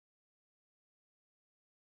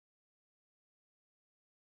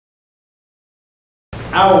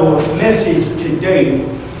Our message today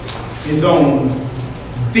is on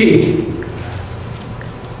vision.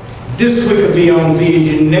 This week will be on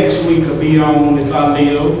vision. Next week will be on, if I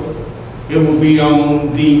live, it will be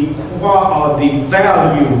on the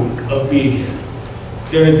value of vision.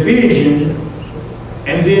 There is vision,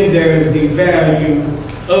 and then there is the value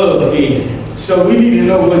of vision. So we need to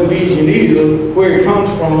know what vision is, where it comes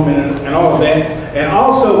from, and all of that. And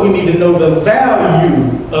also we need to know the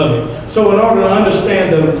value of it. So in order to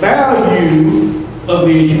understand the value of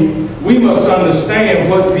vision, we must understand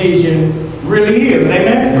what vision really is.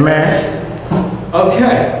 Amen? Amen.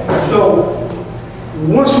 Okay, so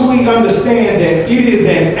once we understand that it is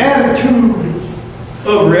an attitude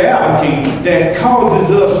of reality that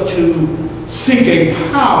causes us to seek a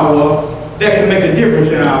power that can make a difference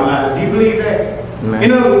in our lives. Do you believe that? Amen.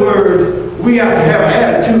 In other words, we have to have an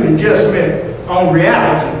attitude adjustment on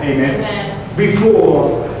reality, Amen,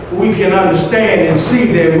 before we can understand and see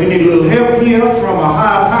that we need a little help here from a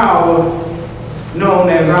higher power known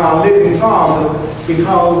as our living Father,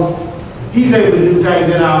 because He's able to do things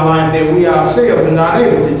in our life that we ourselves are not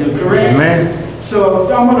able to do, correct? Amen.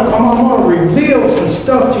 So I'm gonna reveal some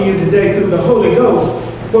stuff to you today through the Holy Ghost,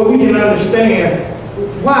 but we can understand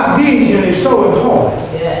why vision is so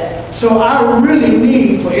important. yes, So I really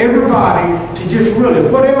need for everybody to just really,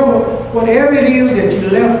 whatever it is that you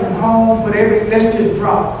left from home, let's just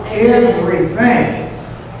drop everything.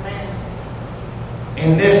 Amen,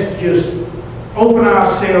 And let's just open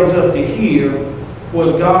ourselves up to hear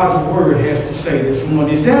what God's Word has to say this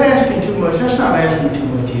morning. Is that asking too much? That's not asking too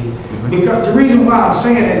much either. Because the reason why I'm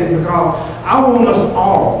saying that is because I want us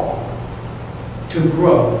all to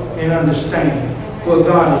grow and understand what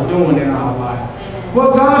God is doing in our life.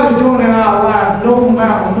 What God is doing in our life, no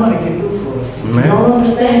amount of money can do for us. Do y'all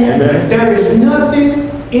understand that? Amen. There is nothing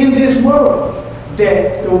in this world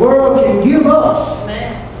that the world can give us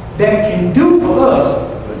amen, that can do for us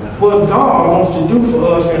what God wants to do for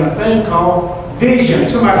us in a thing called vision.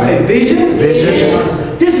 Somebody say vision?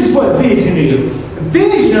 Vision. This is what vision is.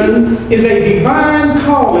 Vision is a divine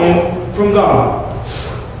calling from God.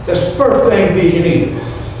 That's the first thing vision is.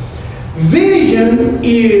 Vision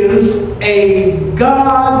is a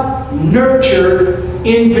God-nurtured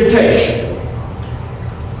invitation.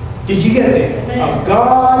 Did you get that? A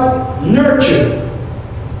God-nurtured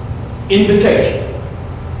invitation.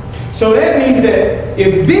 So that means that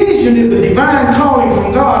if vision is a divine calling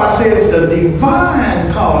from God, I say it's a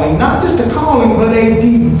divine calling, not just a calling, but a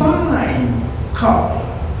divine calling.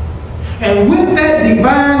 And with that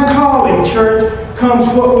divine calling, church, comes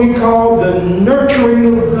what we call the nurturing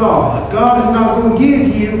of God. God is not going to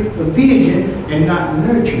give you a vision and not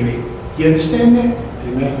nurture it. You understand that?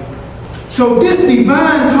 Amen. So this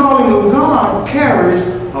divine calling of God carries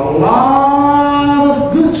a lot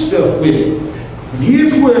of good stuff with it. And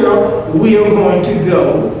here's where we are going to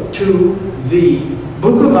go to the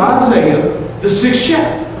book of Isaiah, the 6th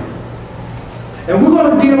chapter. And we're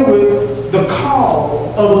going to deal with the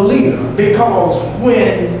call of a leader, because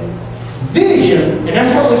when vision, and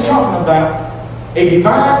that's what we're talking about, a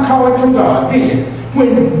divine calling from God, vision.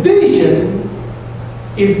 When vision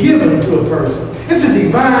is given to a person, it's a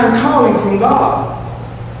divine calling from God.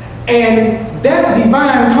 And that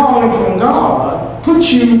divine calling from God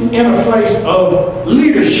puts you in a place of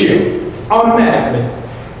leadership automatically.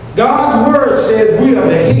 God's word says we are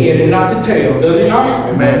the head and not the tail, does it not?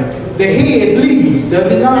 Amen. The head leads, does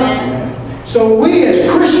it not? Amen. So we as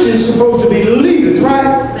Christians supposed to be leaders, right?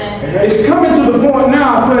 amen, It's coming to the point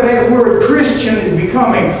now where that word Christian is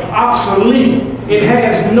becoming obsolete. It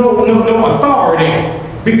has no authority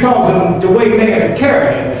because of the way man had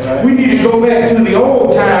carried it. We need to go back to the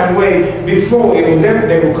old time way before it was ever,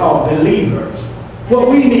 they were called believers. What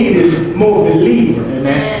we need is more believers.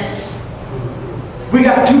 Amen. We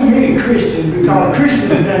got too many Christians because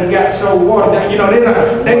Christians done got so watered down. You know,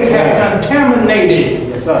 they have contaminated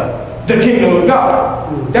Yes, sir. the kingdom of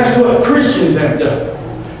God. That's what Christians have done.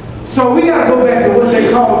 So we got to go back to what they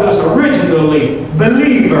called us originally,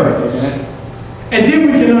 believers. And then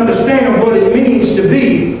we can understand what it means to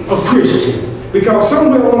be a Christian. Because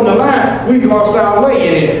somewhere on the line, we've lost our way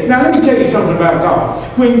in it. Now let me tell you something about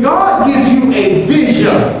God. When God gives you a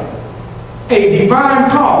vision, a divine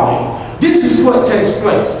calling, this is what takes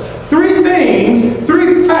place. Three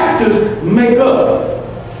factors make up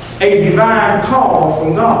a divine call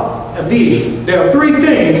from God, a vision. There are three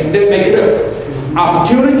things that make it up: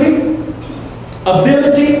 opportunity,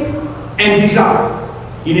 ability, and desire.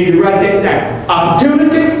 You need to write that down.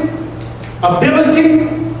 Opportunity, ability,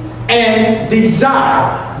 and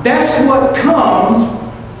desire. That's what comes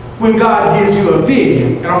when God gives you a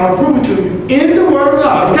vision. And I'm going to prove it to you in the Word of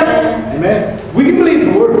God. Okay? Amen. We can believe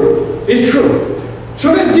the word. It's true.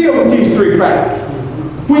 So let's deal with these three factors.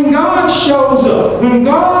 When God shows up, when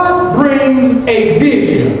God brings a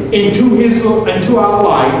vision into our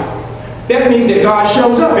life, that means that God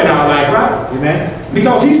shows up in our life, right? Amen.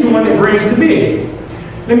 Because he's the one that brings the vision.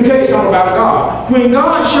 Let me tell you something about God. When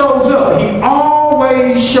God shows up, he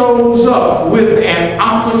always shows up with an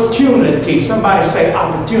opportunity. Somebody say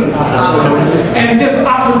opportunity. And this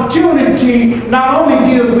opportunity not only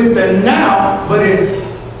deals with the now, but it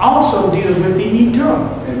also deals with the eternal.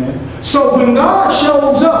 Amen. So when God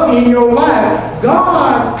shows up in your life,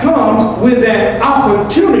 God comes with an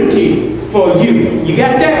opportunity for you. You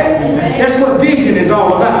got that? Amen. That's what vision is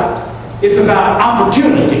all about. It's about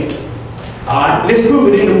opportunity. All right, let's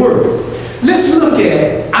prove it in the Word. Let's look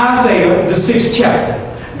at Isaiah, the 6th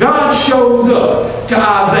chapter. God shows up to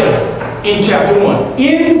Isaiah in chapter 1.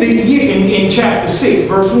 In the year, in chapter 6,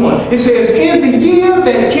 verse 1, it says, in the year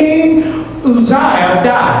that King Uzziah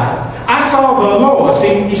died, I saw the Lord.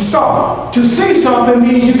 See, he saw. To see something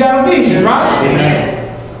means you got a vision, right?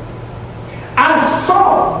 Amen. I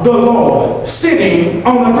saw the Lord sitting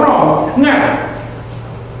on the throne. Now,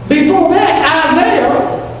 before that,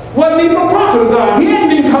 Isaiah wasn't even a prophet of God. He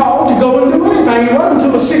hadn't been called to go and do anything. It wasn't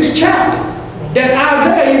until the 6th chapter that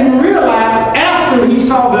Isaiah even realized, after he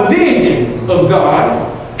saw the vision of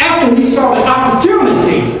God, after he saw the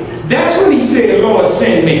opportunity, that's when he said, Lord,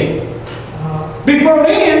 send me. Before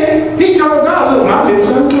then, he told God, look, my lips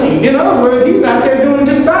are unclean. In other words, he was out there doing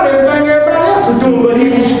just about everything everybody else was doing, but he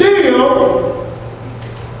was still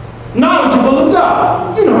knowledgeable of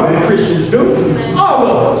God. You know how the Christians do. All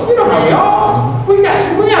of us. You know how we are. We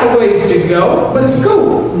got a ways to go, but it's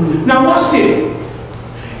cool. Now watch this.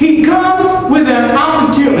 He comes with an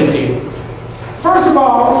opportunity. First of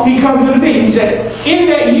all, he comes with a vision. He said, in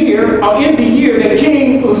that year, or in the year that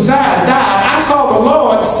King Uzziah died, I saw the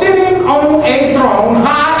Lord sitting on a throne,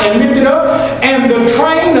 high and lifted up, and the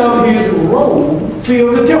train of his robe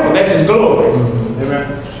filled the temple. That's his glory.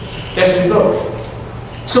 Amen. That's his glory.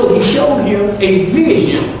 So he showed him a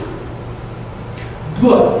vision.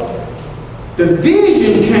 But the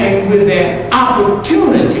vision came with an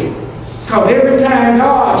opportunity. Because every time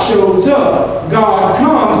God shows up, God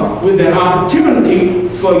comes with an opportunity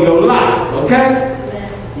for your life. Okay?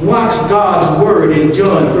 Watch God's word in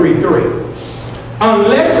John 3:3.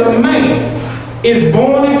 Unless a man is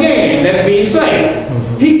born again, that's being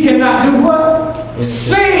saved, he cannot do what?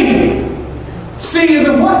 See. See is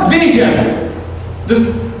a what? Vision.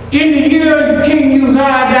 In the year King Uzziah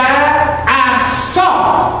died, I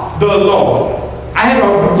saw the Lord. I had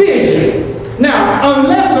a vision. Now,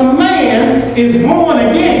 unless a man is born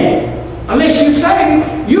again, unless you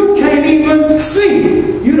say, you can't even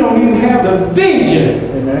see. You don't even have the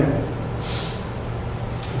vision Amen.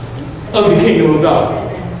 of the kingdom of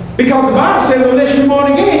God. Because the Bible says, unless you're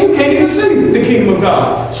born again, you can't even see the kingdom of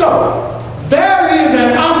God. So, there is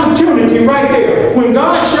an opportunity right there. When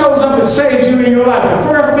God shows up and saves you in your life, the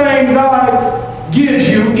first thing God gives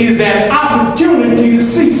you is an opportunity to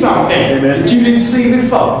see something that you didn't see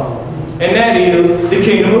before. And that is the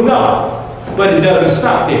kingdom of God. But it doesn't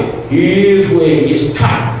stop there. Here's where it gets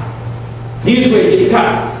tight. Here's where it gets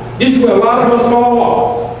tight. This is where a lot of us fall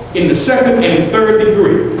off in the second and third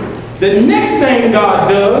degree. The next thing God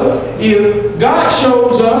does is God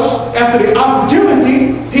shows us, after the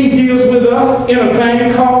opportunity, he deals with us in a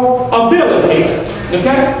thing called ability.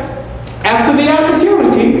 Okay? After the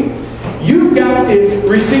opportunity, you've got to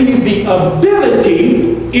receive the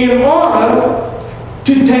ability in order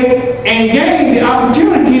to take and gain the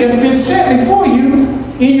opportunity that's been set before you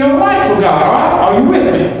in your life for God. All right? Are you with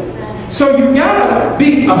me? So you've got to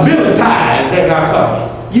be abilitized, as I call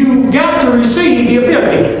it. You've got to receive the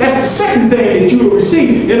ability. That's the second thing that you will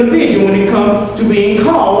receive in a vision when it comes to being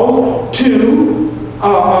called to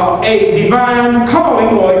a divine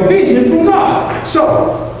calling or a vision from God.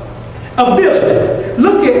 So, ability.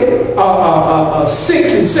 Look at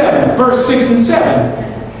 6 and 7, verse 6 and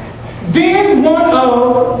 7. Then one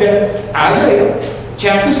of Isaiah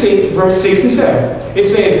chapter 6, verse 6 and 7. It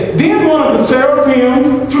says, then one of the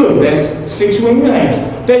seraphim flew, that's six-winged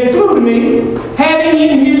angel. They flew to me, having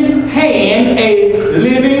in his hand a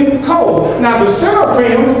living coal. Now the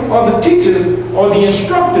seraphims are the teachers or the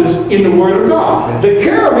instructors in the Word of God. The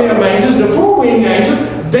cherubim angels, the four-winged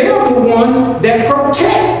angels, they are the ones that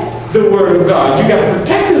protect the Word of God. You got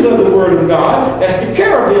protectors of the Word of God. That's the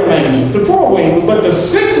cherubim angels, the four-winged. But the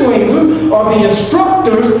six-winged are the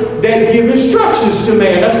instructors that give instructions to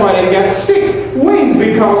man. That's why they got 6 wings,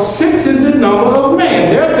 because 6 is the number of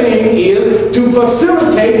man. Their thing is to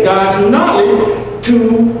facilitate God's knowledge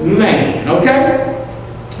to man. Okay?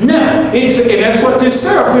 Now, and that's what this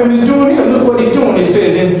seraphim is doing here. Look what he's doing. It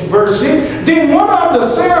says in verse 6, then one of the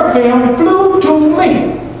seraphim flew to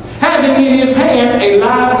me, having in his hand a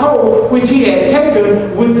live coal, which he had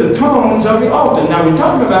taken with the tongs of the altar. Now we're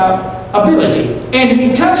talking about ability. And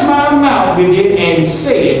he touched my mouth with it and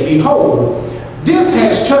said, behold, this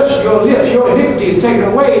has touched your lips. Your iniquity is taken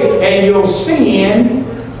away and your sin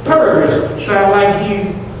purged. Sound like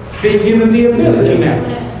he's been given the ability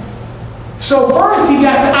now. So first he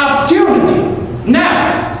got the opportunity.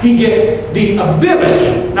 Now he gets the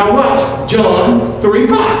ability. Now watch John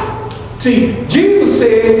 3:5. See, Jesus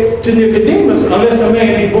said to Nicodemus, unless a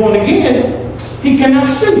man be born again, he cannot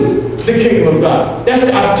see the kingdom of God. That's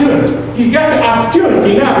the opportunity. He's got the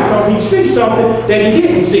opportunity now because he sees something that he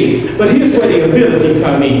didn't see. But here's where the ability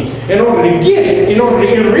comes in. In order to get it, in order to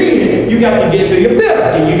enter in, you got to get the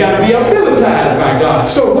ability. You got to be abilitized by God.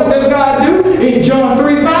 So what does God do? In John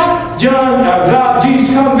 3:5,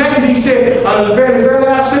 Jesus comes back and he said, verily, verily,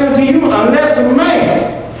 I say unto you, unless a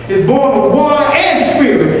man is born of water and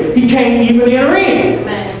spirit, he can't even enter in.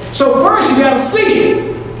 Amen. So first you got to see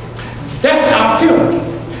it. That's the opportunity.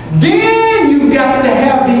 Then you got to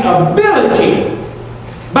have the ability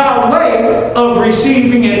by way of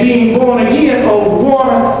receiving and being born again of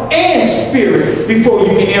water and spirit before you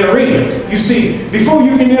can enter in. You see, before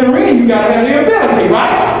you can enter in, you got to have the ability,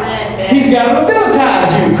 right? Amen. He's got to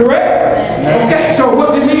abilitize you, correct? Amen. Okay, so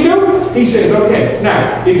what does he do? He says, okay,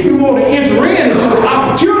 now, if you want to enter into the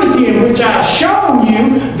opportunity in which I've shown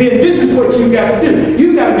you, then this is what you got to do.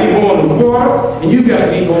 You got to be born of water, and you got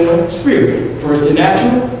to be born of spirit. First the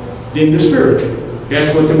natural, then the spiritual.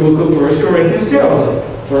 That's what the book of 1 Corinthians tells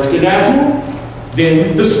us. First the natural,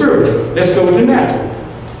 then the spiritual. Let's go with the natural.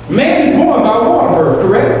 Man is born by water birth,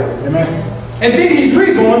 correct? Amen. And then he's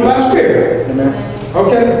reborn by spirit. Amen.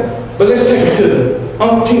 Okay? But let's take it to the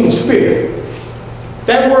umpteen spirit.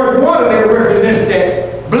 That word water there represents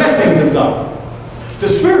that blessings of God. The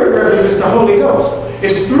spirit represents the Holy Ghost.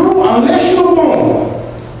 It's through, unless you're born,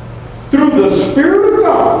 through the Spirit of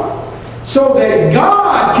God, so that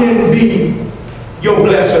God can be your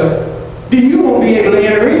blesser, then you won't be able to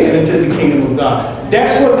enter into the kingdom of God.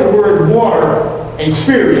 That's what the word water and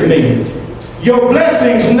spirit means. Your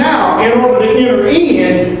blessings now, in order to enter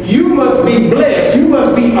in, you must be blessed. You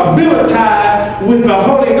must be abilitized with the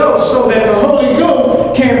Holy Ghost so that the Holy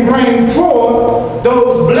Ghost can bring forth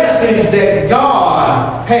those blessings that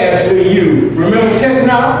God has for you. Remember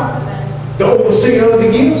Technology, the overseer of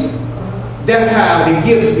the gifts? That's how the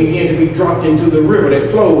gifts begin to be dropped into the river that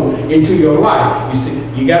flow into your life. You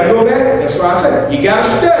see, you got to go there. That's why I said you got to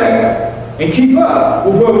study and keep up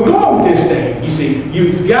with where we're going with this thing. You see,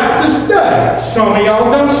 you got to study. Some of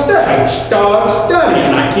y'all don't study. Start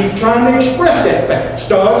studying. I keep trying to express that fact.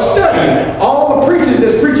 Start studying. All the preachers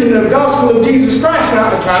that's preaching the gospel of Jesus Christ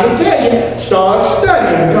now are trying to tell you, start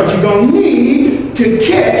studying, because you're going to need to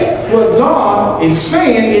catch what God is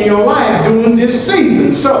saying in your life during this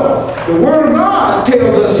season. So, the Word of God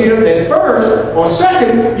tells us here that first or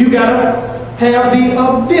second, you got to have the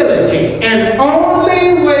ability. And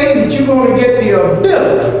only way that you're going to get the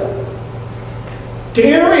ability to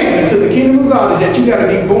enter into the kingdom of God is that you got to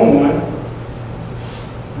be born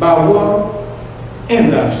by water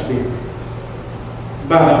and by the Spirit.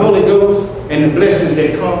 By the Holy Ghost and the blessings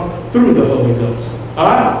that come through the Holy Ghost.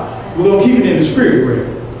 Alright? We're going to keep it in the spirit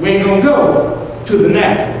realm. We ain't going to go to the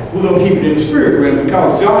natural. We're going to keep it in the spirit realm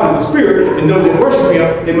because God is the Spirit, and those that worship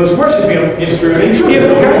Him, they must worship Him in spirit and truth. If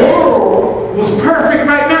the world was perfect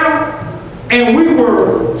right now, and we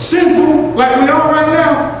were sinful like we are right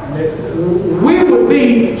now, we would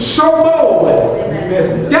be so bold.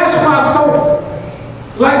 That's why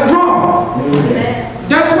folk like drama.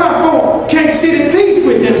 That's why folk can't sit at peace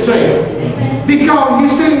with themselves. Because you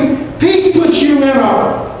see, peace puts you in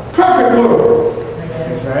a perfect world.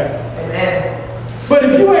 That's right. But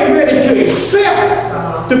if you ain't ready to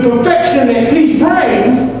accept the perfection that peace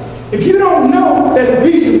brings, if you don't know that the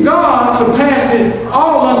peace of God surpasses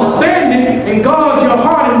all understanding and guards your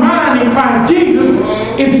heart and mind in Christ Jesus,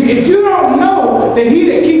 if you don't know that he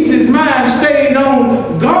that keeps his mind stayed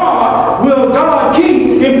on God will God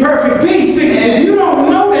keep in perfect peace. If you don't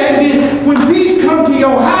know that, then when peace comes to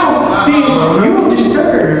your house, then you'll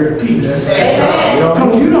disturb peace.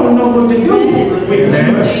 Because you don't know what to do with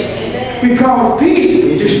peace. Because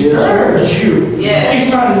peace disturbs you.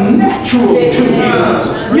 It's unnatural to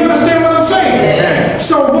you. You understand what I'm saying?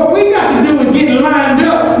 So what we got to do is get lined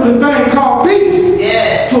up with a thing called peace.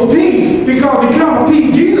 For peace. Because the kind of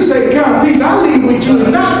peace, Jesus said, the kind of peace I leave with you is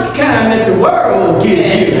not the kind that the world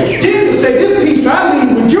gives you. Jesus said, this peace I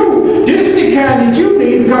leave with you, this is the kind that you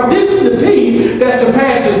need, because this is the peace that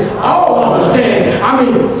surpasses all understanding. I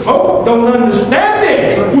mean, folk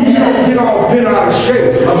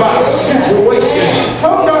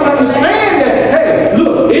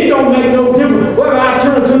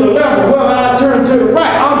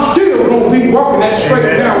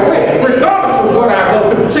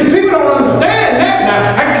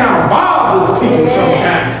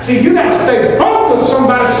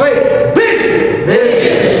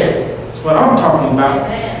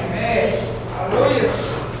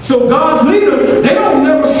So God's leaders, they don't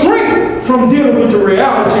never shrink from dealing with the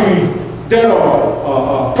realities that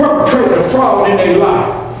are perpetrating fraud in their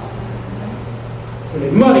life. When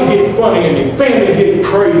their money gets funny and their family gets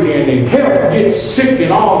crazy and their health gets sick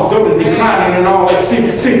and all go to declining and all that.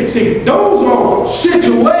 See, those are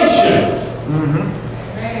situations.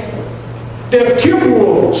 They're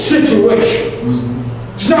temporal situations.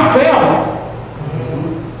 It's not forever.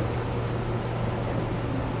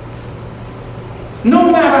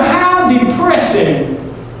 No matter how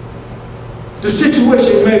depressing the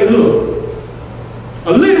situation may look,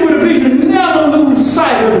 a leader with a vision never lose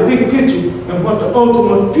sight of the big picture and what the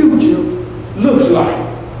ultimate future looks like.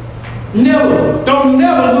 Don't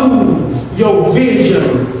never lose your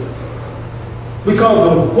vision because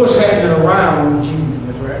of what's happening around you.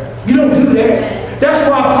 That's right. You don't do that. That's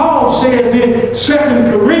why Paul says in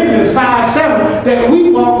 2 Corinthians 5:7 that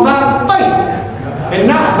we walk by faith and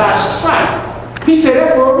not by sight. He said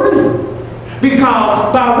that for a reason.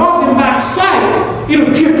 Because by walking by sight,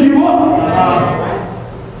 it'll trip you up.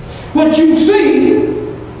 What you see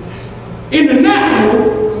in the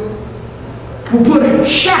natural will put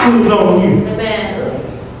shackles on you. Amen.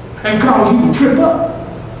 And cause you to trip up.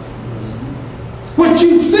 What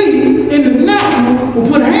you see in the natural will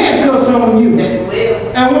put handcuffs on you. Yes, it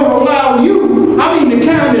will. And won't allow you, the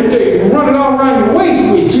kind that they run it all around your waist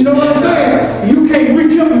with, you know what I'm saying? You can't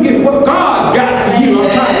reach up and get what God got for you. I'm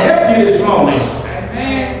trying to help you this morning.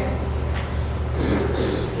 Amen.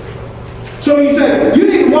 So he said, you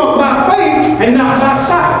need to walk by faith and not by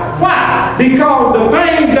sight. Why? Because the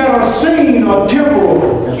things that are seen are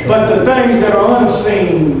temporal, but the things that are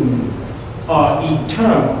unseen are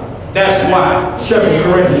eternal. That's why 2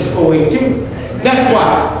 Corinthians 4:18. That's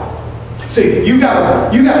why. See, you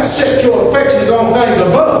gotta set your affections on things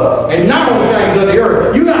above and not on things of the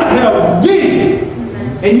earth. You gotta have vision.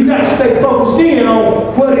 And you gotta stay focused in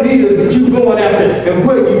on what it is that you're going after and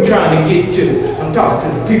where you're trying to get to. I'm talking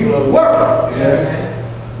to the people of the world.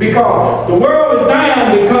 Because the world is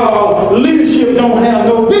dying because leadership don't have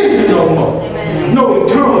no vision no more. No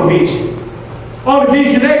eternal vision. All the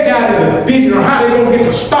vision they got is a vision of how they're going to get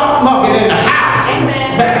the stock market in the house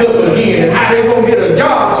back up again, and how they're going to get a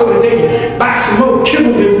job so that they can buy some more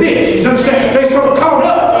kibbles and bits. You understand? They're so caught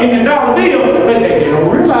up in the dollar bill, but they don't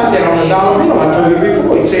realize that on the dollar bill. I told you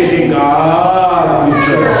before, it says in God we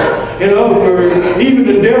trust. In other words, even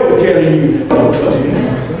the devil telling you, don't trust me.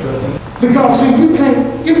 Because see, you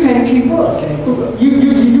can't keep up.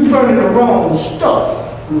 You burning the wrong stuff.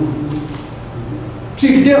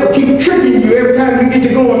 See, the devil keep tricking you every time you get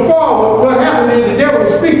to going forward. What happens is the devil will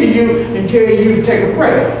speak to you and tell you to take a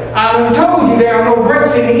break. I done told you there are no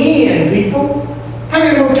breaks in the end, people. How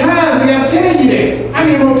many more times we got to tell you that? How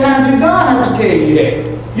many more times did God have to tell you that?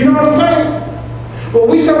 You know what I'm saying? But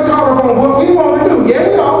we so caught up on what we want to do. Yeah,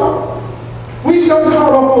 we are. We so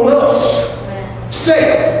caught up on us,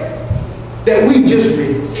 self, that we just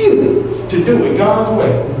refuse to do it God's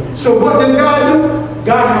way. So what does God do?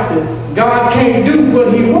 God can't do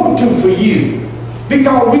what he wants to for you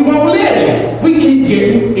because we won't let him. We keep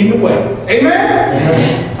getting in the way.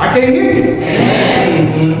 Amen? I can't hear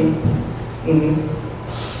you.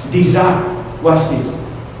 Desire. Watch this.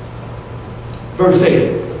 Verse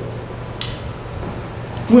 8.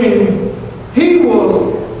 When he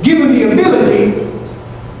was given the ability,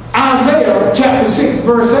 Isaiah chapter 6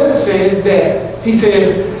 verse 8 says that, he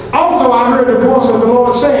says, also I heard the voice of the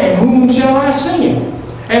Lord saying, whom shall I send?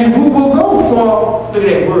 And who will go for, look at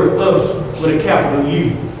that word, us, with a capital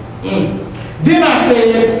U. Then I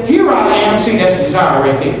said, here I am. See, that's desire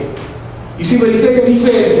right there. You see what he said? He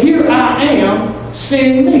said, here I am,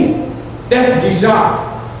 send me. That's desire.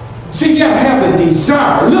 See, you got to have the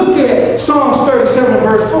desire. Look at Psalms 37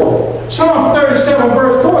 verse 4. Psalms 37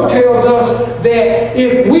 verse 4 tells us that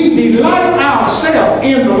if we delight ourselves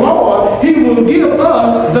in the Lord, he will give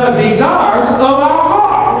us the desires of our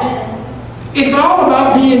heart. It's all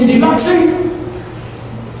about being delighted. See,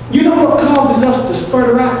 you know what causes us to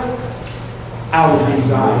sputter out? Our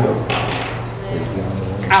desire.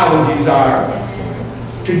 Our desire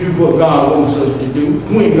to do what God wants us to do,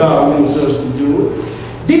 when God wants us to do it.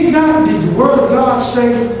 Did the word of God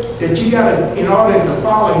say that you gotta, in order to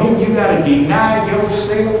follow him, you gotta deny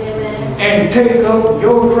yourself and take up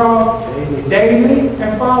your cross daily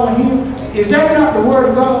and follow him? Is that not the word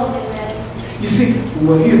of God? You see,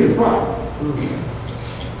 well, here's the problem.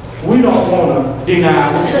 We don't want to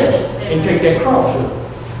deny ourselves and take that cross up.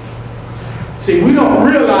 See, we don't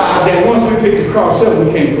realize that once we pick the cross up,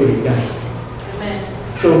 we can't put it down.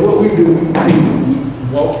 So what we do,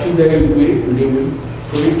 we walk 2 days with it, and then we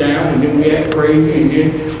put it down, and then we act crazy, and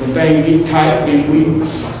then when things get tight, then we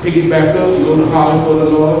pick it back up and go to holler for the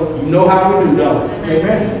Lord. You know how we do, though.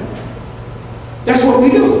 Amen. That's what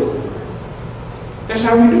we do. That's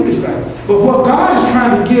how we do this thing. But what God is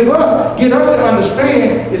trying to get us to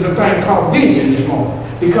understand is a thing called vision this morning.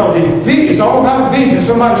 Because it's all about vision.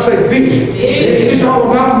 Somebody say vision. It's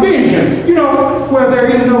all about vision. You know, where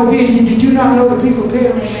there is no vision, did you not know the people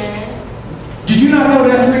perish? Did you not know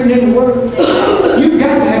that's written in the Word? You've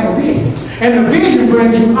got to have a vision. And the vision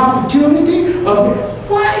brings you opportunity of,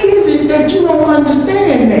 why is it that you don't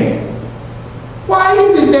understand that? Why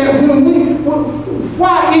is it that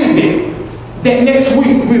why is it that next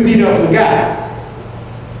week we'll be done for God?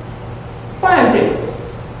 Why is that?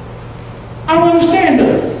 I don't understand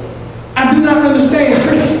this. I do not understand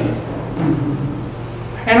Christians.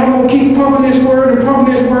 And I'm going to keep pumping this word, and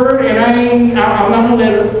I'm not going to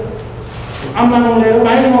let her. I'm not going to let her. I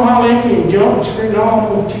ain't going to holler at you and jump and scream. No, I'm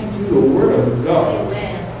going to teach you the word of God.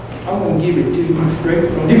 Amen. I'm going to give it to you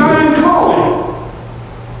straight from divine calling.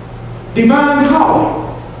 Divine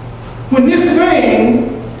calling. When this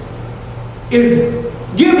thing is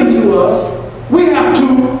given to us, we have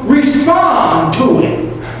to respond to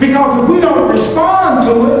it. Because if we don't respond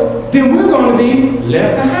to it, then we're going to be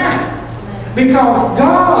left behind. Because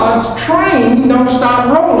God's train don't stop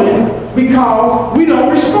rolling because we don't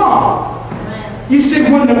respond. You see,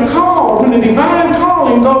 when the divine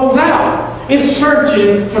calling goes out, it's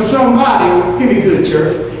searching for somebody. Hear me good,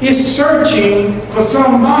 church. It's searching for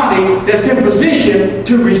somebody that's in position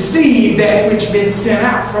to receive that which has been sent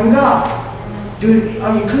out from God.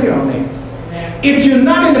 Are you clear on that? If you're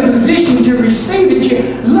not in a position to receive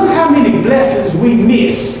it, look how many blessings we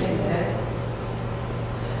miss.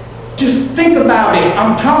 Just think about it.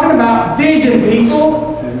 I'm talking about vision, people.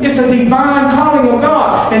 It's a divine calling of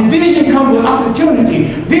God. And vision comes with opportunity.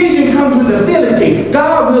 Vision comes with ability.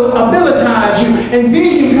 God will abilitize you. And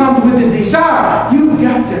vision comes with the desire. You've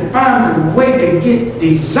got to find a way to get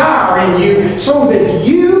desire in you so that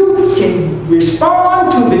you can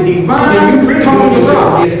respond to the divine calling of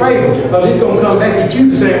God. It's favorable because it's going to come back at you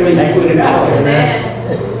the same way you put it out there. Man.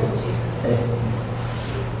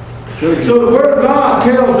 So the Word of God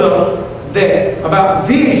tells us that about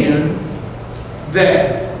vision,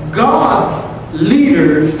 that God's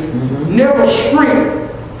leaders never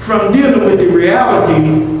shrink from dealing with the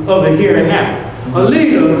realities of the here and now. A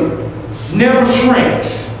leader never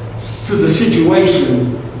shrinks to the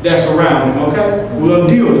situation that's around him, okay? We'll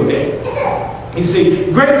deal with that. You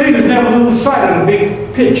see, great leaders never lose sight of the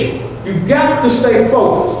big picture. You've got to stay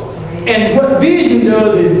focused. And what vision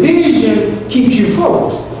does is vision keeps you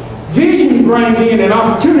focused. Vision brings in an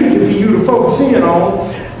opportunity for you to focus in on.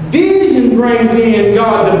 Vision brings in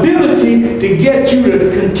God's ability to get you to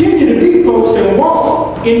continue to be focused and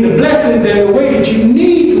walk in the blessings and the way that you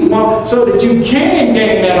need to walk so that you can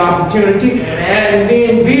gain that opportunity. And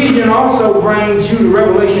then vision also brings you the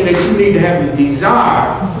revelation that you need to have the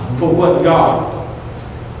desire for what God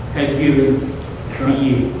has given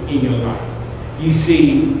you in your life. You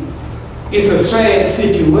see, it's a sad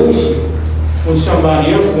situation when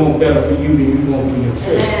somebody else wants better for you than you want for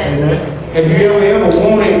yourself. Amen. Have you ever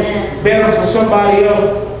wanted better for somebody else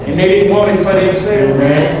and they didn't want it for themselves?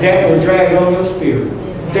 Amen. That will drag on your spirit.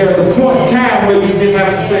 There's a point in time where you just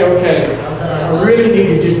have to say, okay, I really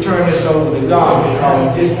need to just turn this over to God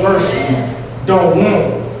because this person don't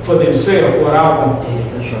want for themselves what I want for them.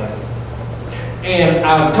 And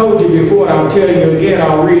I told you before, and I'll tell you again,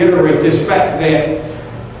 I'll reiterate this fact that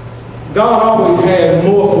God always has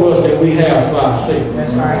more for us than we have for ourselves.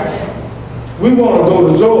 That's right. We want to go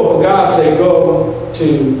to Zoar, but God said go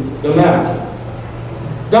to the mountain.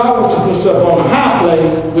 God wants to put us up on a high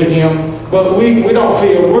place with Him, but we don't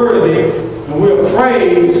feel worthy, and we're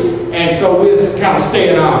afraid, and so we just kind of stay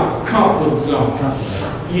in our comfort zone.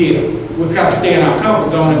 Yeah, we kind of stay in our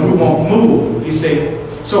comfort zone, and we won't move, you see.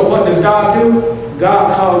 So what does God do?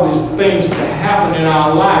 God causes things to happen in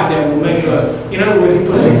our life that will make us, in other words, He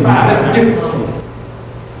puts a fire. That's the difference.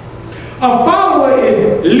 A follower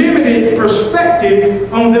is limited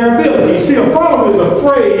perspective on their ability. See, a follower is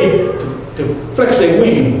afraid to flex their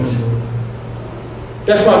wings.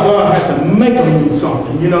 That's why God has to make them do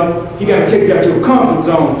something, you know. He got to take you out to a comfort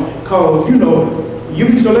zone because, you know, you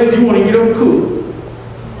be so lazy you want to get up and cook.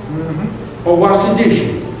 Or wash the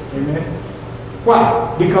dishes. Amen.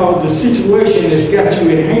 Why? Because the situation that's got you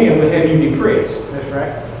in hand will have you depressed. That's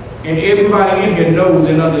right. And everybody in here knows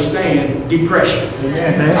and understands depression.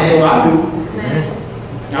 Amen. I know I do.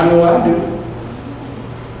 Amen. I know I do.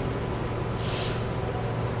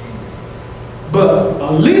 But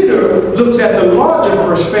a leader looks at the larger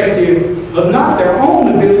perspective of not their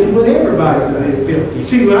own ability, but everybody's ability.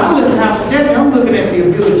 See, when I look at house of destiny, I'm looking at the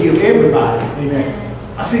ability of everybody. Amen.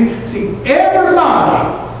 I see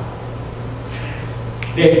everybody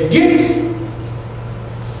that gets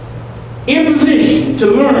in position to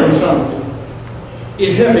learn something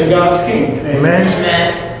is helping God's kingdom. Amen.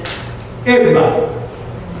 Amen. Everybody.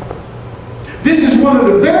 This is one of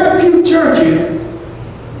the very few churches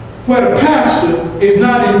where the pastor is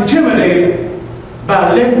not intimidated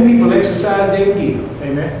by letting people exercise their gift.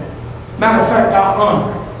 Amen. Matter of fact, I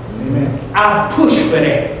honor. Amen. I push for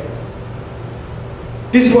that.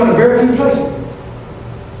 This is one of the very few places.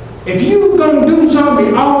 If you're going to do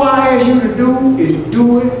something, all I ask you to do is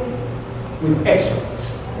do it with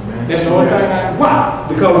excellence. Amen. That's the only thing why?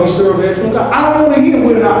 Because we serve the excellent God. I don't want to hear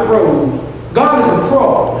we're not pros. God is a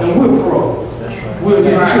pro, and we're pros. That's right. We're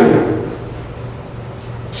his children.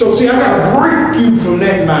 So see, I got to break you from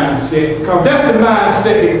that mindset, because that's the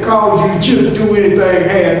mindset that calls you to do anything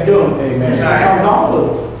half done. Amen. Right. All of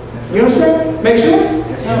us. You understand? Make sense?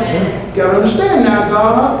 Yes, You got to understand now,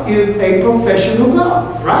 God is a professional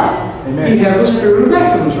God, right? Amen. He has a spirit of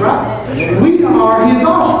excellence, right? Right. We are his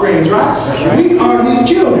offspring, right? That's right. We are his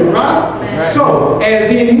children, right? Right. So, as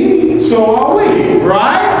in he, so are we,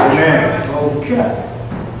 right? Amen. Okay.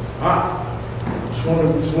 All right. Just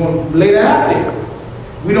want to lay that out there.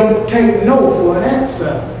 We don't take no for an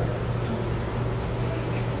answer.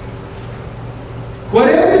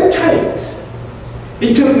 Whatever it takes.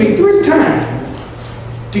 It took me 3 times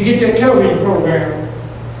to get that television program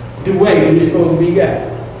the way that it's supposed to be got.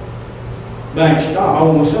 But I ain't stop. I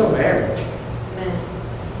want myself average. Amen.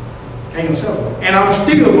 Ain't no self. And I'm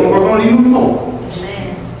still going to work on it even more.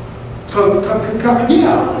 Amen.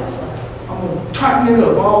 Yeah. I'm going to tighten it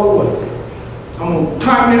up all the way. I'm going to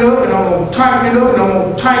tighten it up, and I'm going to tighten it up, and I'm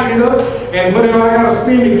going to tighten it up. And whatever I got to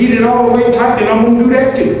spend to get it all the way tight, then I'm going to do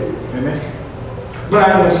that too. Amen. But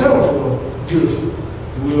I ain't going to settle for just,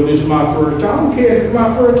 well, this is my first time. I don't care if it's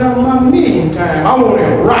my first time or my millionth time. I want it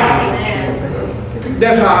right. Amen.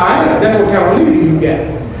 That's how I am. That's what kind of leader you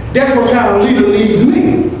got. That's what kind of leader leads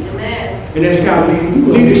me. Amen. And that's kind of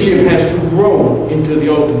leadership has to grow into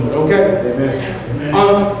the ultimate, okay? Amen.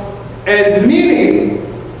 As many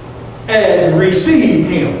as received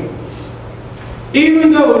him,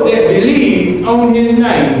 even though they believed on his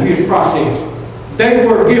name, his process, they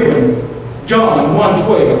were given, John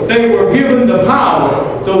 1:12, they were given the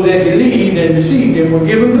power, though they believed and received him, were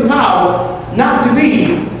given the power not to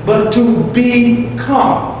be, but to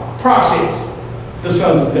become, process, the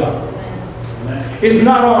sons of God. It's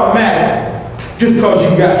not automatic just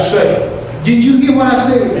because you got saved. Did you hear what I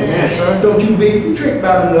said? Amen, sir. Don't you be tricked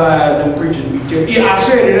by them lies them preachers be telling. Yeah, I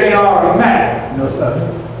said it ain't automatic. No, sir.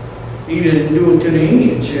 He didn't do it to the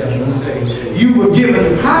end, shall I say. You were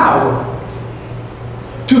given the power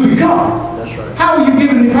to become. That's right. How were you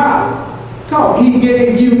given the power? Because he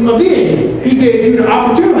gave you a vision. He gave you the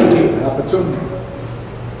opportunity The opportunity.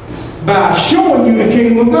 by showing you the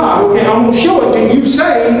kingdom of God. Okay, I'm going to show it to you,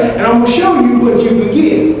 saved, and I'm going to show you what you can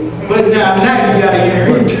get. But now you got to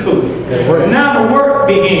enter into it. Now the work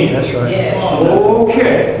begins. That's right. Yes.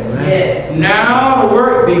 Okay. Yes. Now the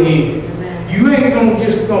work begins. Amen. You ain't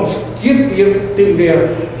gonna skip you through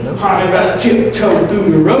there, probably about tiptoe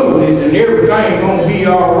through the roses, and everything gonna be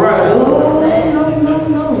all right. Oh,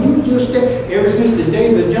 no. You just ever since the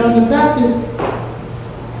days of John the Baptist,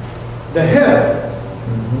 the heaven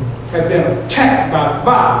have been attacked by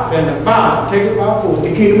violence, and the violence taken by force,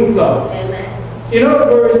 the kingdom of God. Amen. In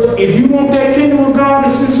other words, if you want that kingdom of God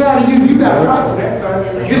that's inside of you, you got to fight for that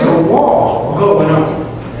thing. It's a war going on.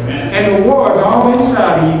 And the war is all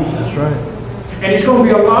inside of you. That's right. And it's going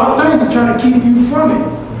to be a lot of things to try to keep you from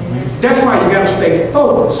it. That's why you got to stay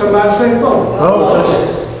focused. Somebody say focus.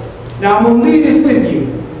 Oh, Now I'm going to leave this with you.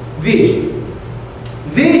 Vision.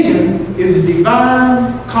 Vision is a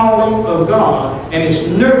divine calling of God, and it's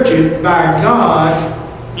nurtured by God's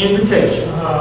invitation.